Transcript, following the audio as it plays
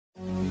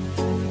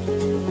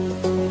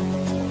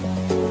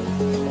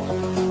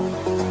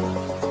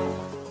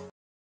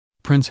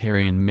Prince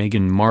Harry and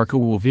Meghan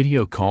Markle will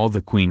video call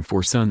the Queen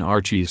for son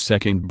Archie's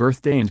second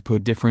birthday and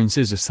put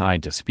differences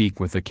aside to speak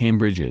with the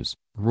Cambridges,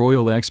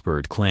 royal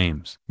expert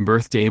claims.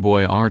 Birthday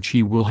boy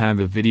Archie will have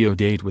a video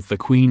date with the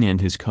Queen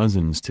and his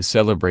cousins to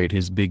celebrate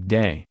his big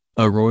day,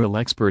 a royal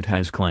expert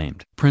has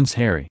claimed. Prince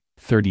Harry,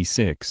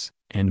 36,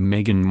 and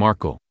Meghan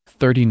Markle,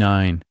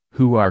 39,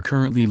 who are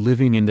currently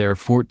living in their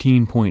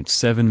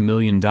 $14.7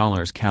 million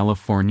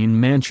Californian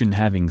mansion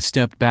having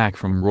stepped back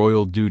from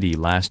royal duty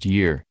last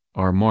year,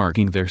 are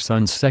marking their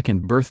son's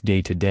second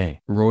birthday today.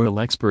 Royal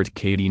expert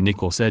Katie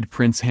Nicholl said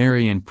Prince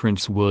Harry and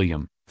Prince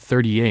William,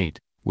 38,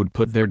 would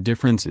put their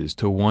differences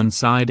to one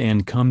side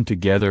and come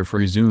together for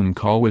a Zoom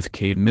call with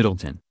Kate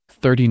Middleton,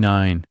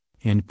 39,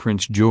 and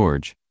Prince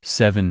George,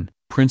 7,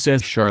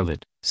 Princess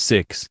Charlotte,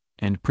 6,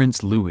 and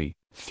Prince Louis,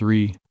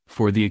 3,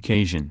 for the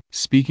occasion.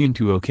 Speaking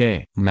to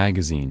OK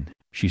magazine,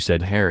 she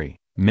said Harry,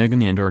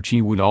 Meghan and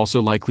Archie would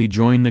also likely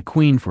join the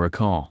Queen for a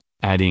call,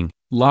 adding,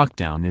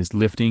 "Lockdown is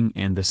lifting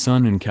and the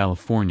sun in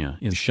California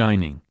is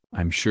shining.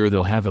 I'm sure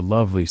they'll have a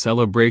lovely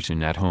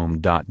celebration at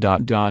home.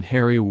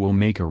 Harry will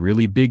make a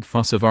really big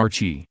fuss of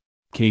Archie."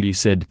 Katie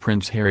said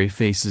Prince Harry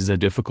faces a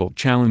difficult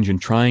challenge in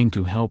trying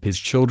to help his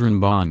children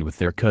bond with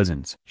their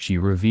cousins. She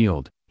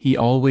revealed, he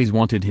always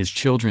wanted his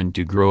children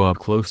to grow up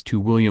close to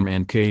William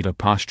and Kate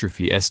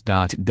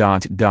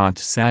 ''s.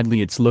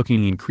 Sadly it's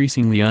looking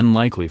increasingly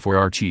unlikely for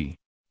Archie.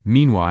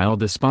 Meanwhile,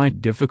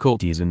 despite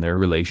difficulties in their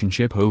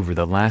relationship over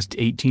the last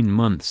 18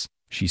 months,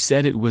 she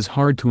said it was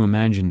hard to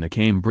imagine the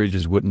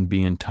Cambridges wouldn't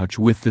be in touch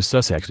with the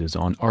Sussexes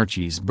on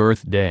Archie's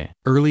birthday.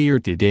 Earlier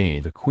today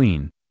the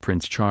Queen,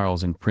 Prince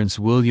Charles and Prince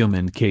William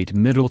and Kate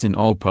Middleton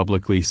all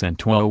publicly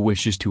sent well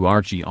wishes to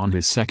Archie on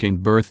his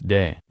second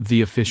birthday.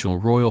 The official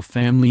royal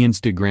family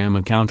Instagram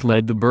account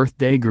led the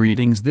birthday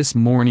greetings this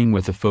morning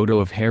with a photo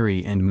of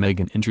Harry and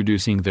Meghan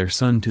introducing their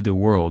son to the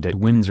world at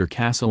Windsor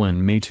Castle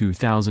in May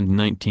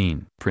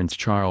 2019. Prince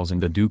Charles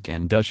and the Duke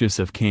and Duchess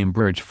of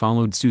Cambridge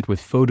followed suit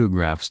with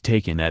photographs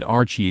taken at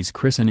Archie's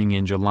christening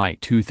in July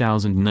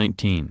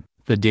 2019.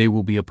 The day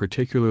will be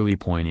particularly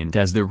poignant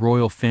as the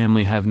royal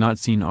family have not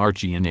seen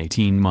Archie in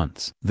 18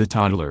 months. The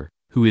toddler,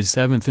 who is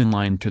 7th in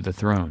line to the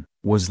throne,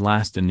 was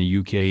last in the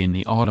UK in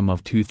the autumn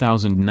of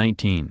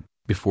 2019,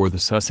 before the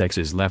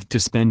Sussexes left to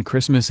spend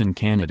Christmas in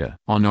Canada.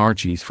 On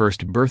Archie's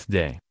first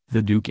birthday,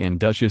 the Duke and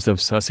Duchess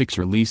of Sussex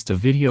released a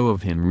video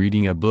of him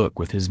reading a book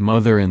with his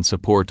mother in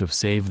support of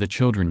Save the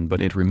Children, but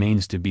it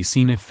remains to be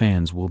seen if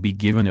fans will be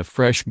given a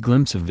fresh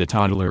glimpse of the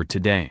toddler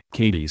today.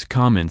 Katie's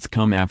comments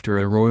come after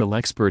a royal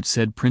expert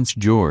said Prince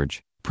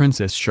George,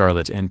 Princess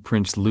Charlotte and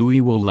Prince Louis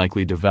will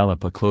likely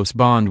develop a close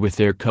bond with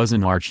their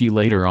cousin Archie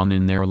later on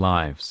in their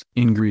lives.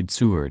 Ingrid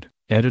Seward,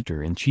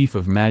 editor-in-chief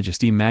of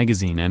Majesty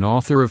magazine and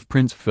author of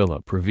Prince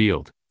Philip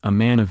Revealed, a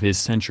man of his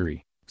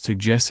century,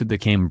 suggested the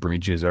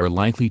Cambridges are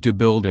likely to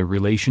build a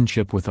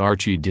relationship with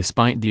Archie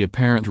despite the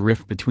apparent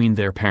rift between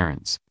their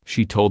parents.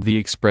 She told The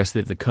Express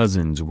that the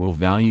cousins will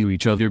value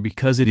each other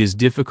because it is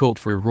difficult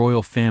for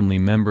royal family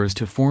members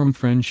to form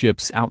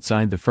friendships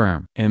outside the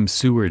firm.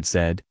 Seward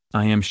said,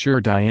 "I am sure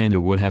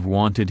Diana would have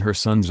wanted her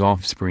son's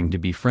offspring to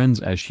be friends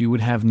as she would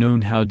have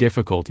known how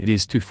difficult it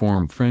is to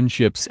form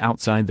friendships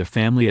outside the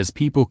family as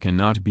people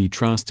cannot be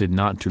trusted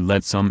not to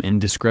let some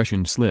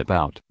indiscretion slip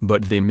out.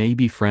 But they may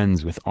be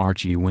friends with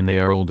Archie when they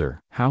are older.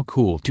 How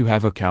cool to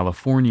have a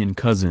Californian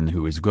cousin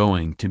who is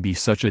going to be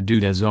such a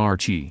dude as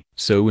Archie.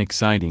 So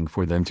exciting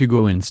for them to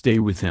go and stay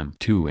with him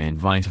too and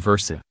vice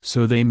versa.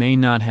 So they may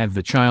not have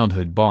the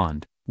childhood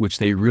bond, which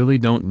they really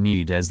don't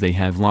need as they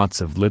have lots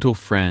of little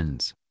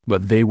friends.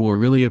 But they will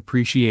really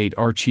appreciate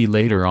Archie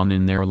later on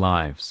in their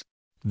lives."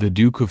 The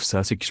Duke of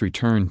Sussex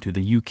returned to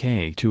the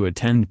UK to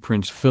attend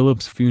Prince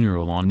Philip's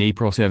funeral on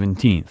April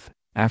 17,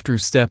 after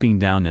stepping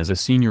down as a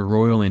senior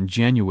royal in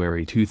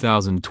January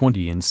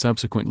 2020 and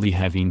subsequently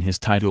having his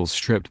titles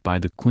stripped by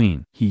the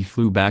Queen. He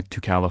flew back to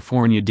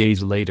California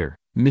days later,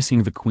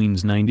 missing the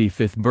Queen's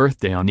 95th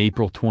birthday on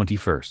April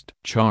 21.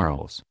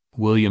 Charles,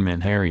 William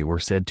and Harry were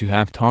said to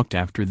have talked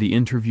after the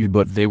interview,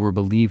 but they were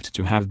believed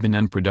to have been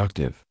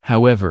unproductive.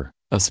 However,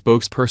 a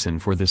spokesperson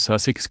for the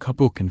Sussex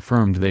couple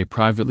confirmed they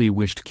privately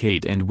wished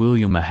Kate and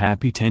William a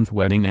happy 10th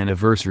wedding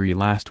anniversary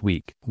last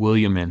week.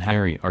 William and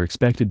Harry are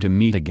expected to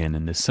meet again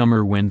in the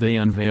summer when they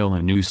unveil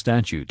a new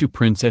statue to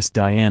Princess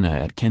Diana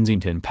at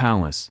Kensington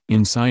Palace.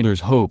 Insiders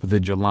hope the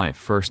July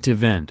 1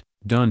 event,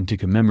 done to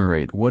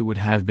commemorate what would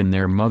have been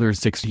their mother's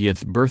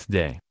 60th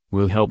birthday,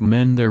 will help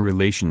mend their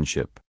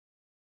relationship.